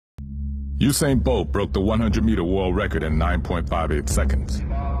USAIN Bolt broke the 100-meter world record in 9.58 seconds.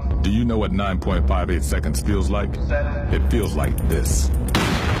 Do you know what 9.58 seconds feels like? It feels like this.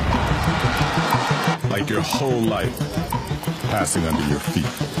 Like your whole life passing under your feet.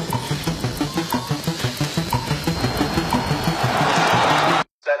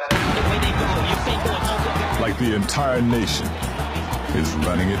 Like the entire nation is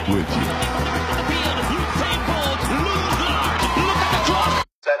running it with you.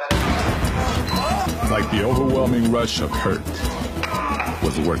 Like the overwhelming rush of hurt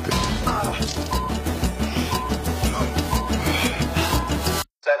was worth it.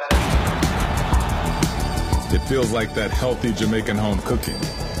 It feels like that healthy Jamaican home cooking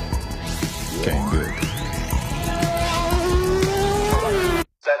came good.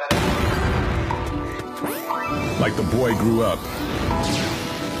 Like the boy grew up,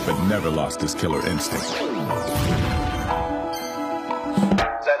 but never lost his killer instinct.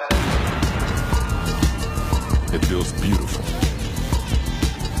 It feels beautiful,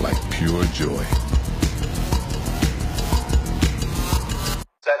 like pure joy.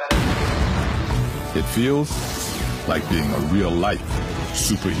 It feels like being a real-life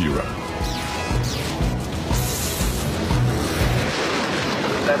superhero.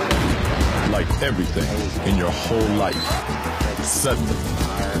 Like everything in your whole life suddenly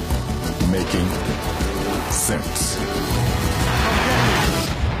making sense.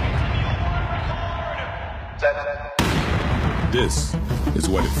 This is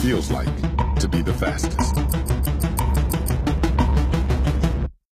what it feels like to be the fastest.